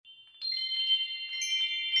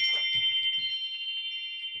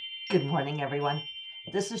Good morning, everyone.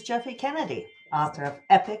 This is Jeffy Kennedy, author of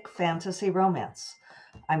Epic Fantasy Romance.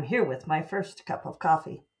 I'm here with my first cup of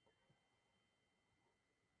coffee.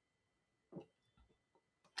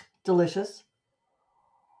 Delicious.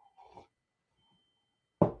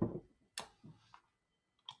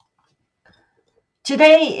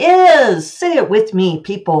 Today is, say it with me,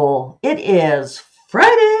 people, it is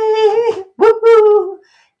Friday! Woohoo!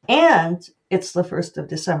 And it's the 1st of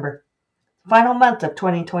December, final month of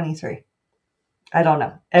 2023. I don't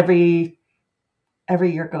know. Every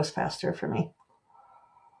year goes faster for me.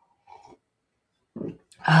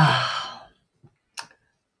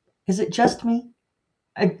 Is it just me?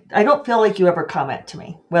 I don't feel like you ever comment to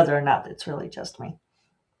me whether or not it's really just me.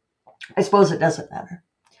 I suppose it doesn't matter.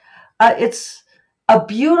 It's a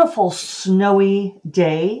beautiful snowy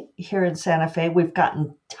day here in Santa Fe. We've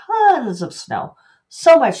gotten tons of snow,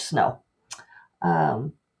 so much snow,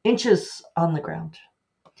 inches on the ground.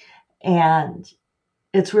 And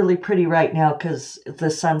it's really pretty right now because the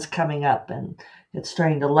sun's coming up and it's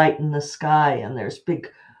starting to lighten the sky, and there's big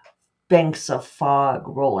banks of fog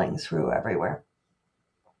rolling through everywhere.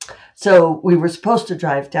 So we were supposed to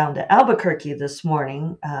drive down to Albuquerque this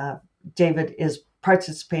morning. David is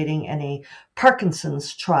participating in a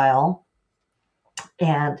Parkinson's trial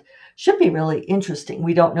and should be really interesting.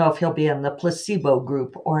 We don't know if he'll be in the placebo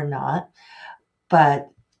group or not, but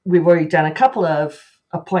we've already done a couple of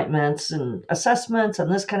appointments and assessments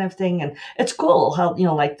and this kind of thing. And it's cool how,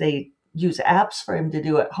 like they use apps for him to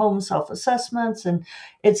do at home self-assessments. And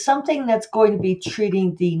it's something that's going to be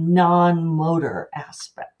treating the non-motor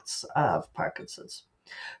aspects of Parkinson's.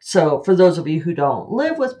 So for those of you who don't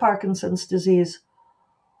live with Parkinson's disease,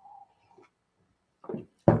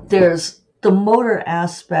 there's the motor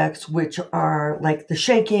aspects, which are like the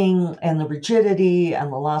shaking and the rigidity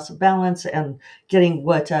and the loss of balance and getting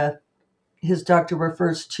what his doctor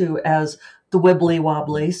refers to as the wibbly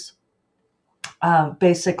wobblies.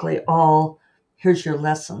 Basically all, here's your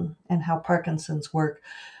lesson and how Parkinson's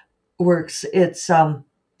works. It's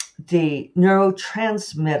the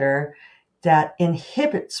neurotransmitter that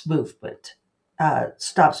inhibits movement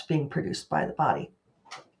stops being produced by the body.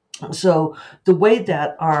 So the way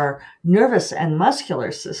that our nervous and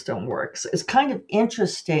muscular system works is kind of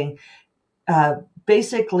interesting.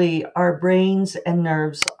 Basically, our brains and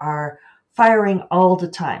nerves are firing all the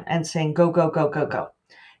time and saying, go, go, go, go, go.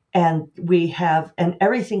 And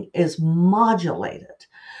everything is modulated.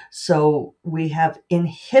 So we have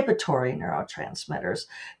inhibitory neurotransmitters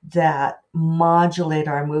that modulate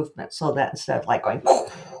our movement so that instead of like going,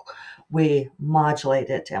 we modulate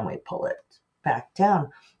it and we pull it back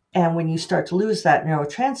down. And when you start to lose that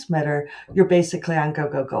neurotransmitter, you're basically on go,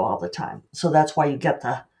 go, go all the time. So that's why you get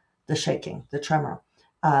the shaking, the tremor.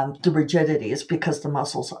 The rigidity is because the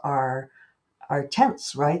muscles are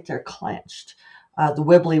tense, right? They're clenched. The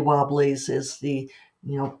wibbly wobblies is the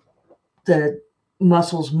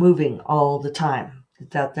muscles moving all the time,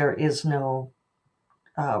 that there is no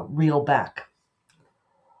real back.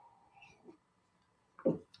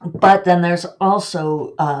 But then there's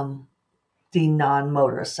also the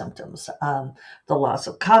non-motor symptoms, the loss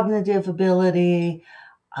of cognitive ability,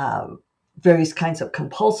 various kinds of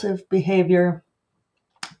compulsive behavior,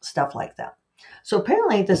 stuff like that. So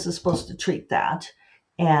apparently this is supposed to treat that.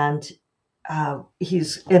 And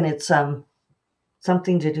it's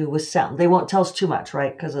something to do with sound. They won't tell us too much,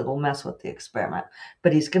 right? Because it'll mess with the experiment.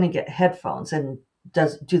 But he's going to get headphones and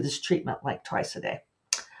do this treatment like twice a day.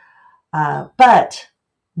 But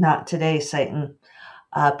not today, Satan,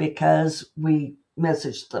 because we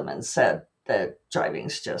messaged them and said that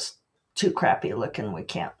driving's just too crappy looking. We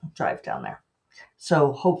can't drive down there.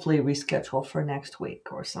 So hopefully reschedule for next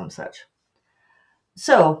week or some such.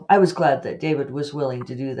 So I was glad that David was willing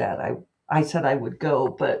to do that. I said I would go,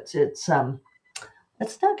 but it's not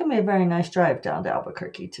going to be a very nice drive down to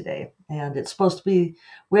Albuquerque today. And it's supposed to be,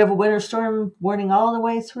 we have a winter storm warning all the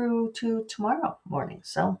way through to tomorrow morning.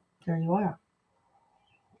 So there you are.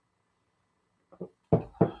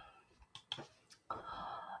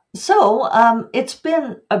 So it's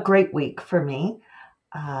been a great week for me.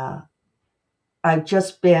 I've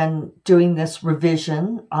just been doing this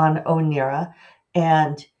revision on Onira,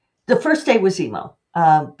 and the first day was emo.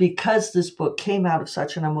 Because this book came out of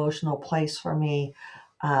such an emotional place for me,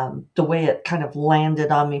 the way it kind of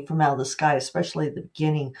landed on me from out of the sky, especially at the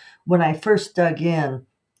beginning. When I first dug in,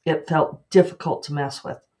 it felt difficult to mess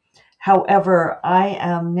with. However, I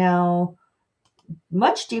am now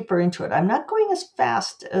much deeper into it. I'm not going as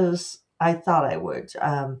fast as I thought I would.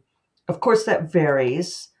 Of course, that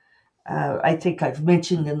varies. I think I've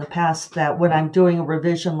mentioned in the past that when I'm doing a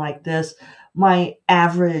revision like this, my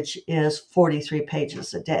average is 43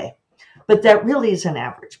 pages a day. But that really is an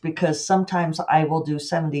average, because sometimes I will do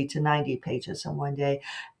 70 to 90 pages in one day,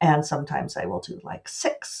 and sometimes I will do like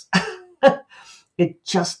 6. It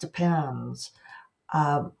just depends.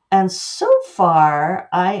 And so far,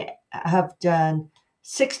 I have done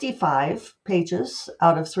 65 pages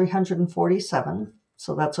out of 347.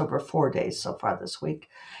 So that's over 4 days so far this week.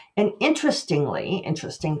 And interesting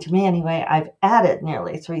to me anyway, I've added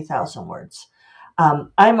nearly 3,000 words.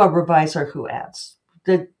 I'm a reviser who adds.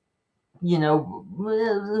 The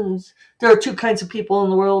there are two kinds of people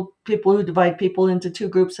in the world: people who divide people into two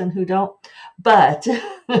groups and who don't. But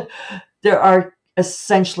there are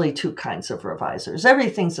essentially two kinds of revisers.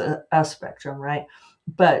 Everything's a spectrum, right?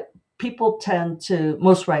 But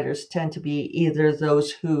most writers tend to be either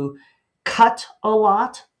those who cut a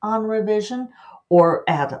lot on revision or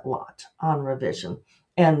add a lot on revision.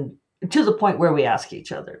 And to the point where we ask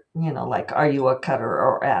each other, like, are you a cutter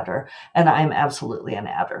or adder? And I'm absolutely an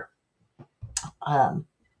adder.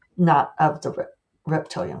 Not of the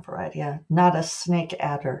reptilian variety, not a snake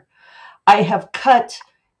adder. I have cut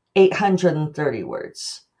 830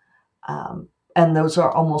 words. And those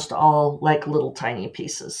are almost all like little tiny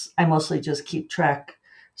pieces. I mostly just keep track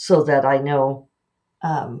so that I know,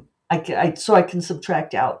 so I can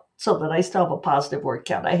subtract out so that I still have a positive word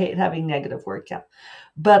count. I hate having negative word count,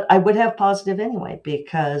 but I would have positive anyway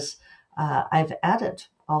because I've added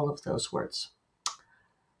all of those words.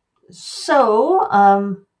 So,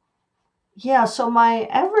 so my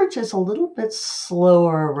average is a little bit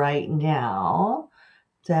slower right now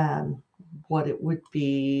than what it would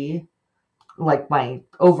be like my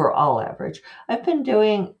overall average. I've been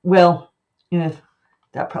doing,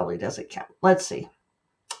 that probably doesn't count. Let's see.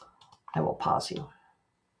 I will pause you.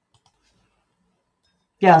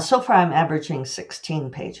 Yeah, so far I'm averaging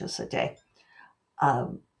 16 pages a day.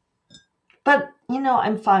 But,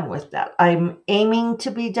 I'm fine with that. I'm aiming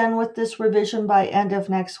to be done with this revision by end of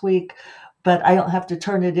next week, but I don't have to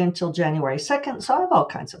turn it in until January 2nd, so I have all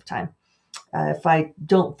kinds of time. If I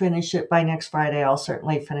don't finish it by next Friday, I'll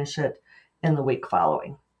certainly finish it in the week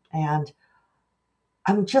following. And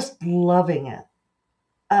I'm just loving it.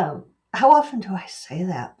 How often do I say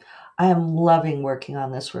that? I am loving working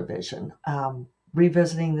on this revision,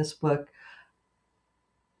 revisiting this book.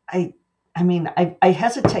 I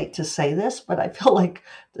hesitate to say this, but I feel like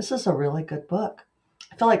this is a really good book.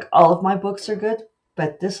 I feel like all of my books are good,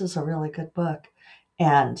 but this is a really good book.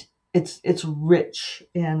 And it's rich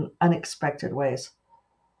in unexpected ways.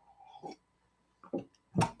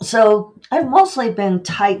 So I've mostly been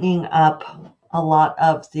tightening up a lot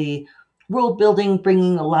of the world building,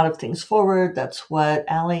 bringing a lot of things forward. That's what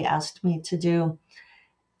Allie asked me to do.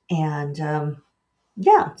 And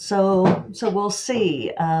so we'll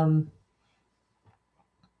see. So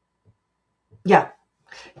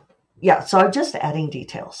I'm just adding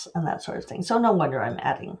details and that sort of thing. So no wonder I'm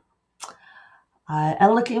adding.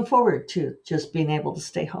 And looking forward to just being able to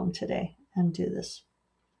stay home today and do this.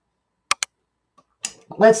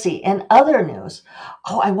 Let's see. In other news,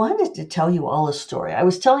 I wanted to tell you all a story. I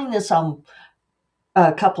was telling this on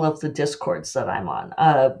a couple of the Discords that I'm on,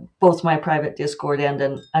 both my private Discord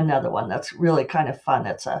and another one that's really kind of fun.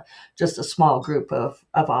 It's just a small group of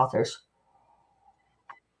authors,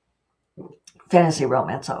 fantasy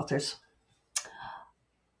romance authors.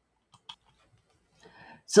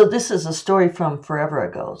 So this is a story from forever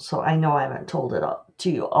ago. So I know I haven't told it to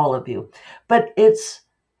you, all of you, but it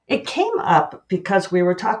came up because we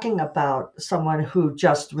were talking about someone who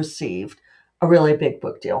just received a really big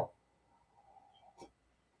book deal.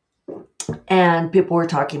 And people were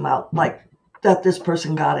talking about like that this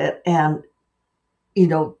person got it, and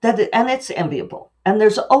and it's enviable. And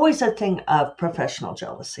there's always a thing of professional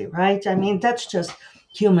jealousy, right? I mean, that's just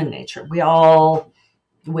human nature. We all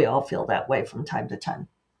feel that way from time to time.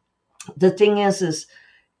 The thing is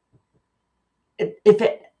if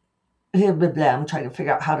it, I'm trying to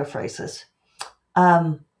figure out how to phrase this.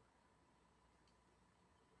 Some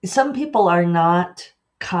people are not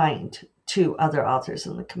kind to other authors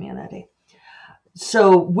in the community.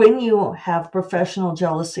 So when you have professional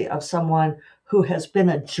jealousy of someone who has been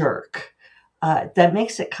a jerk, that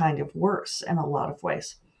makes it kind of worse in a lot of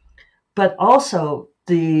ways. But also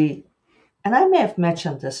and I may have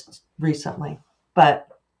mentioned this recently, but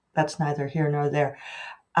that's neither here nor there.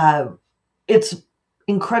 It's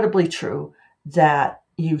incredibly true that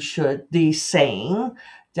the saying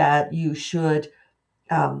that you should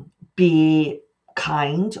be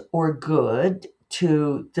kind or good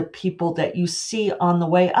to the people that you see on the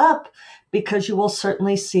way up, because you will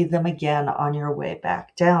certainly see them again on your way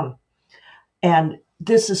back down. And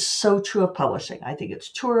this is so true of publishing. I think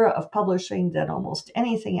it's truer of publishing than almost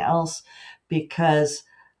anything else, because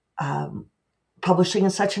publishing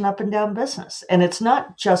is such an up and down business. And it's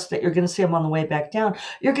not just that you're going to see them on the way back down.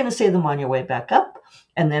 You're going to see them on your way back up,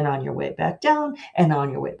 and then on your way back down, and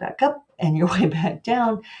on your way back up, and your way back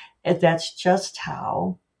down. And that's just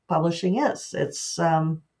how publishing is. It's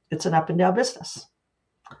an up and down business.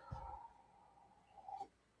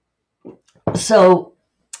 So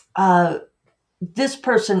this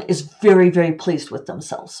person is very, very pleased with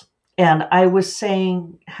themselves. And I was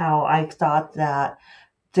saying how I thought that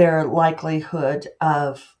their likelihood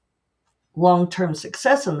of long-term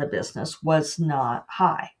success in the business was not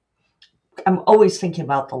high. I'm always thinking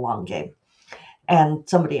about the long game. And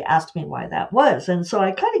somebody asked me why that was. And so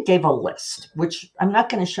I kind of gave a list, which I'm not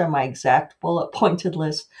going to share my exact bullet pointed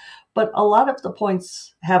list, but a lot of the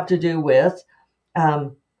points have to do with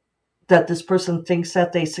that this person thinks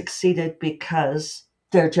that they succeeded because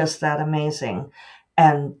they're just that amazing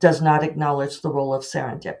and does not acknowledge the role of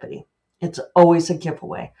serendipity. It's always a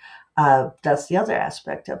giveaway. That's the other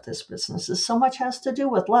aspect of this business, is so much has to do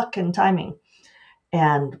with luck and timing.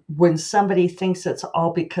 And when somebody thinks it's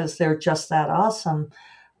all because they're just that awesome,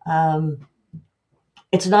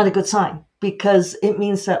 it's not a good sign, because it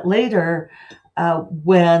means that later,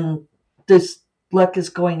 when this luck is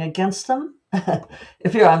going against them,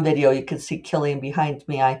 if you're on video, you can see Killian behind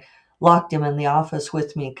me. I locked him in the office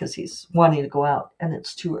with me because he's wanting to go out and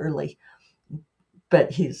it's too early.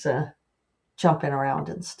 But he's jumping around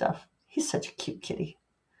and stuff. He's such a cute kitty.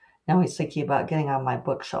 Now he's thinking about getting on my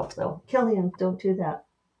bookshelf, though. Killian, don't do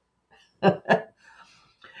that.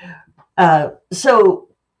 So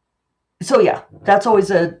yeah, that's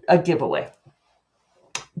always a giveaway.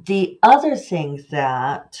 The other thing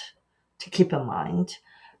that to keep in mind,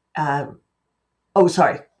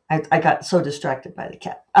 sorry, I got so distracted by the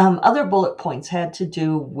cat. Other bullet points had to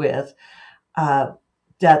do with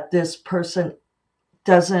that this person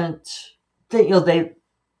doesn't,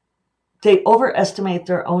 they overestimate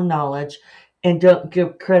their own knowledge and don't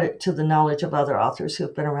give credit to the knowledge of other authors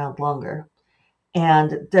who've been around longer.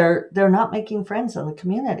 And they're not making friends in the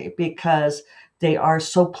community because they are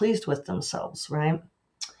so pleased with themselves, right?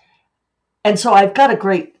 And so I've got a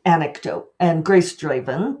great anecdote. And Grace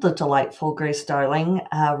Draven, the delightful Grace Darling,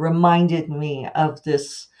 reminded me of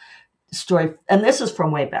this story. And this is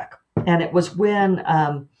from way back. And it was when,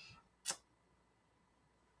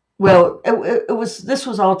 this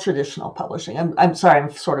was all traditional publishing. I'm sorry, I'm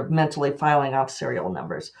sort of mentally filing off serial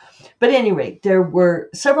numbers. But at any rate, there were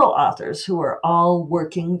several authors who were all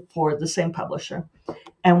working for the same publisher.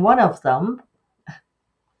 And one of them,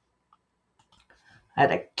 I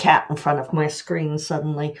had a cat in front of my screen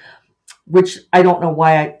suddenly, which I don't know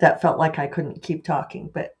why that felt like I couldn't keep talking,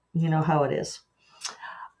 but you know how it is.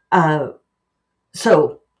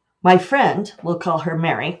 So my friend, we'll call her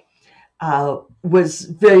Mary, was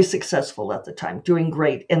very successful at the time, doing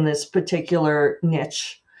great in this particular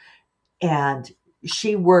niche. And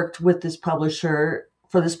she worked with this publisher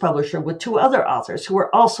with two other authors who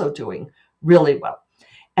were also doing really well.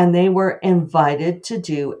 And they were invited to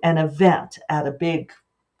do an event at a big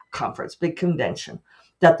conference, big convention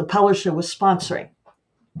that the publisher was sponsoring.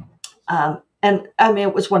 And I mean,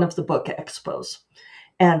 it was one of the book expos.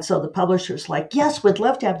 And so the publisher's like, yes, we'd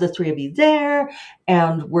love to have the three of you there.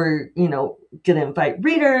 And we're, going to invite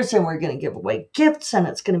readers and we're going to give away gifts. And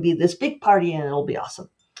it's going to be this big party and it'll be awesome.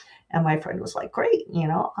 And my friend was like, great,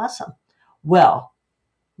 awesome. Well,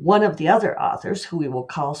 one of the other authors, who we will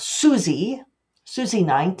call Susie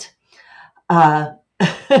Knight,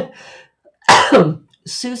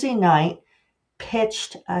 Susie Knight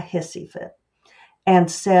pitched a hissy fit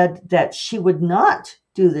and said that she would not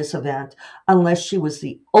do this event unless she was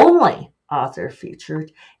the only author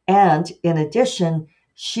featured. And in addition,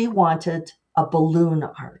 she wanted a balloon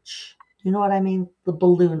arch. You know what I mean? The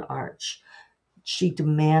balloon arch. She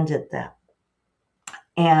demanded that.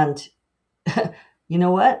 And you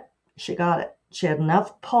know what? She got it. She had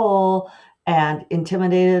enough pull and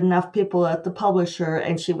intimidated enough people at the publisher,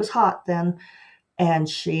 and she was hot then, and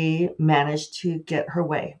she managed to get her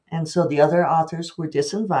way. And so the other authors were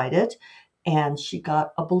disinvited, and she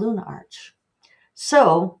got a balloon arch.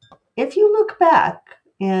 So if you look back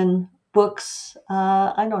in books,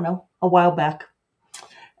 I don't know, a while back,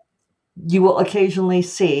 you will occasionally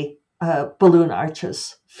see balloon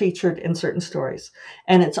arches featured in certain stories.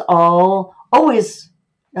 And it's always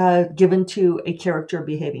given to a character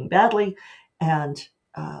behaving badly, and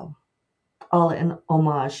all in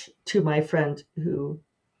homage to my friend who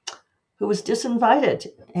was disinvited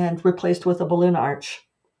and replaced with a balloon arch.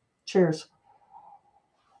 Cheers.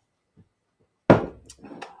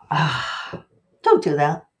 Don't do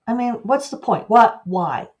that. I mean, what's the point? What?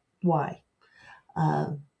 Why?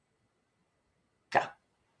 Yeah.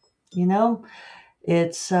 You know,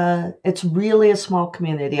 it's really a small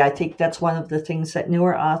community. I think that's one of the things that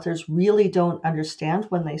newer authors really don't understand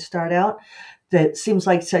when they start out. That seems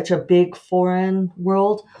like such a big foreign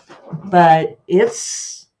world, but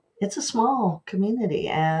it's a small community,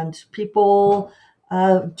 and people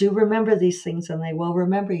do remember these things, and they will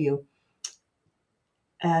remember you.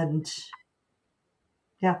 And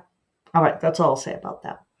yeah, all right, that's all I'll say about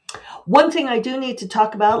that. One thing I do need to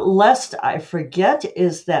talk about, lest I forget,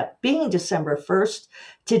 is that being December 1st,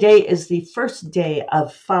 today is the first day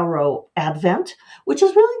of Faro Advent, which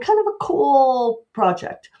is really kind of a cool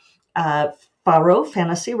project. Faro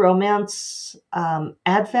Fantasy Romance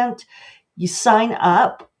Advent, you sign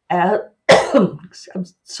up at, I'm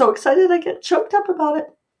so excited I get choked up about it.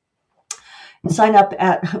 Sign up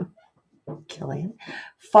at Killian,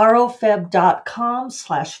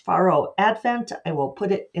 farofeb.com/Faro Advent. I will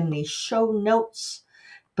put it in the show notes,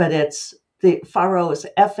 but it's the Faro is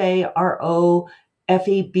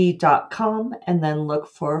FAROFEB.com, and then look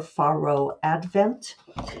for Faro Advent.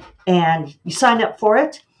 And you sign up for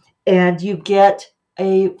it, and you get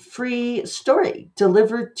a free story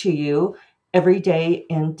delivered to you every day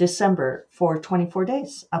in December for 24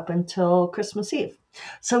 days up until Christmas Eve.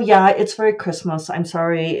 So yeah, it's very Christmas. I'm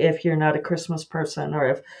sorry if you're not a Christmas person or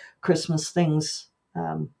if Christmas things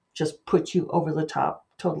just put you over the top.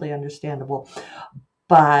 Totally understandable.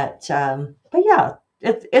 But yeah,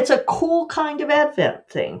 it's a cool kind of Advent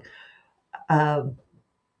thing. So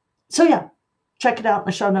yeah, check it out in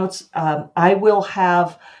the show notes. I will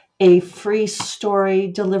have a free story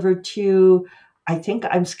delivered to you. I think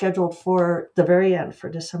I'm scheduled for the very end for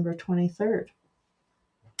December 23rd.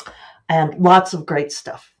 And lots of great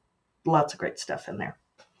stuff. Lots of great stuff in there.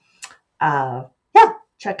 Yeah,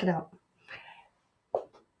 check it out.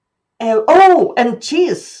 And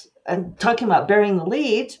geez, and talking about burying the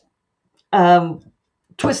lead,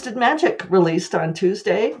 Twisted Magic released on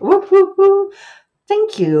Tuesday. Woo, woo, woo.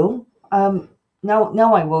 Thank you.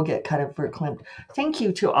 Now I will get kind of verklempt. Thank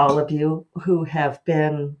you to all of you who have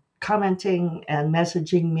been commenting and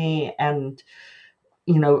messaging me. And,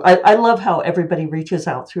 I love how everybody reaches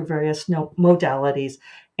out through various modalities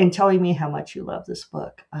and telling me how much you love this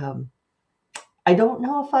book. I don't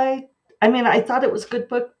know if I thought it was a good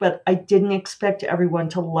book, but I didn't expect everyone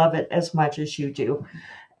to love it as much as you do.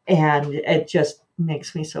 And it just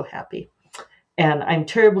makes me so happy. And I'm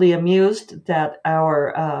terribly amused that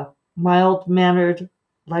our mild-mannered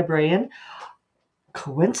librarian,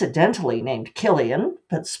 coincidentally named Killian,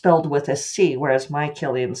 but spelled with a C, whereas my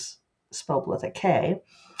Killian's spelled with a K.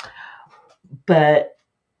 But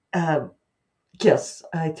yes,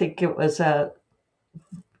 I think it was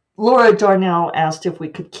Laura Darnell asked if we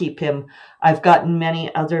could keep him. I've gotten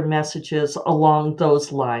many other messages along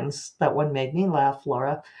those lines. That one made me laugh,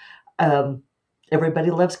 Laura.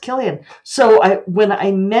 Everybody loves Killian. So when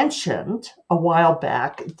I mentioned a while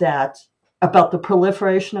back that about the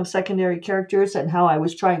proliferation of secondary characters and how I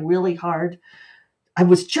was trying really hard, I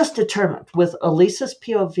was just determined with Elisa's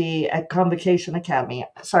POV at Convocation Academy.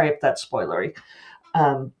 Sorry if that's spoilery.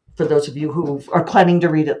 For those of you who are planning to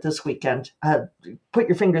read it this weekend, put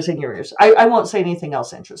your fingers in your ears. I won't say anything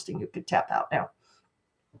else interesting. You could tap out now.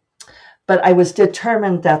 But I was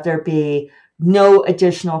determined that there be no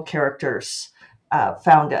additional characters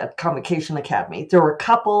found at Convocation Academy. There were a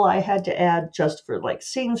couple I had to add just for like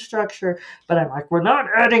scene structure, but I'm like, we're not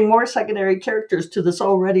adding more secondary characters to this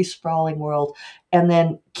already sprawling world. And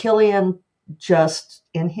then Killian, just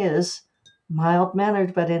in his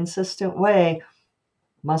mild-mannered but insistent way,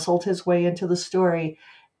 muscled his way into the story.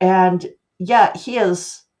 And yeah, he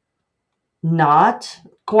is not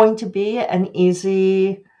going to be an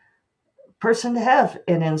easy person to have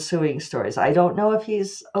in ensuing stories. I don't know if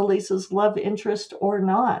he's Elisa's love interest or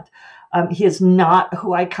not. He is not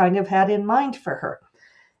who I kind of had in mind for her.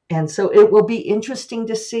 And so it will be interesting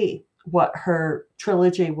to see what her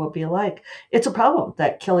trilogy will be like. It's a problem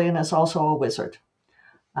that Killian is also a wizard.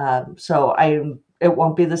 So it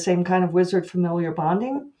won't be the same kind of wizard familiar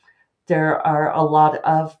bonding. There are a lot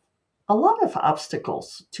of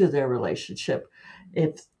obstacles to their relationship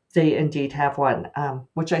if they indeed have one,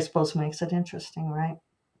 which I suppose makes it interesting, right?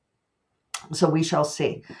 So we shall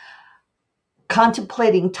see.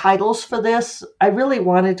 Contemplating titles for this, I really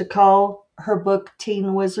wanted to call her book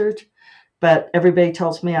Teen Wizard, but everybody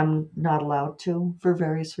tells me I'm not allowed to for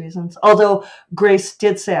various reasons. Although Grace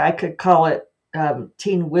did say I could call it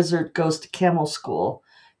Teen Wizard Goes to Camel School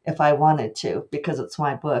if I wanted to, because it's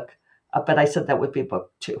my book. But I said that would be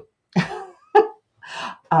book 2.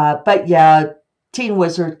 But yeah, Teen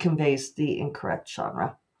Wizard conveys the incorrect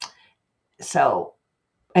genre. So,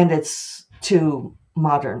 and it's to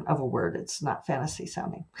modern of a word. It's not fantasy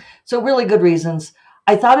sounding. So really good reasons.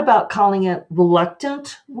 I thought about calling it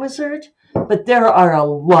Reluctant Wizard, but there are a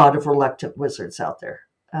lot of reluctant wizards out there.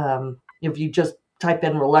 If you just type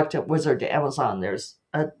in Reluctant Wizard to Amazon, there's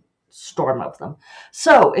a storm of them.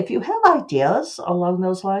 So if you have ideas along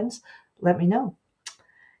those lines, let me know.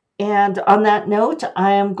 And on that note,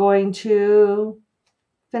 I am going to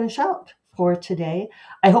finish out for today.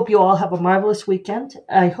 I hope you all have a marvelous weekend.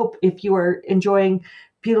 I hope if you are enjoying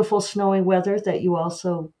beautiful snowy weather that you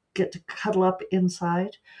also get to cuddle up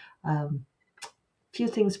inside. Few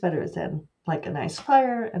things better than like a nice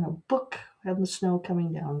fire and a book and the snow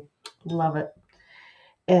coming down. Love it.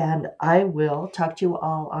 And I will talk to you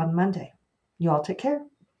all on Monday. You all take care.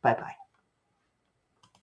 Bye bye.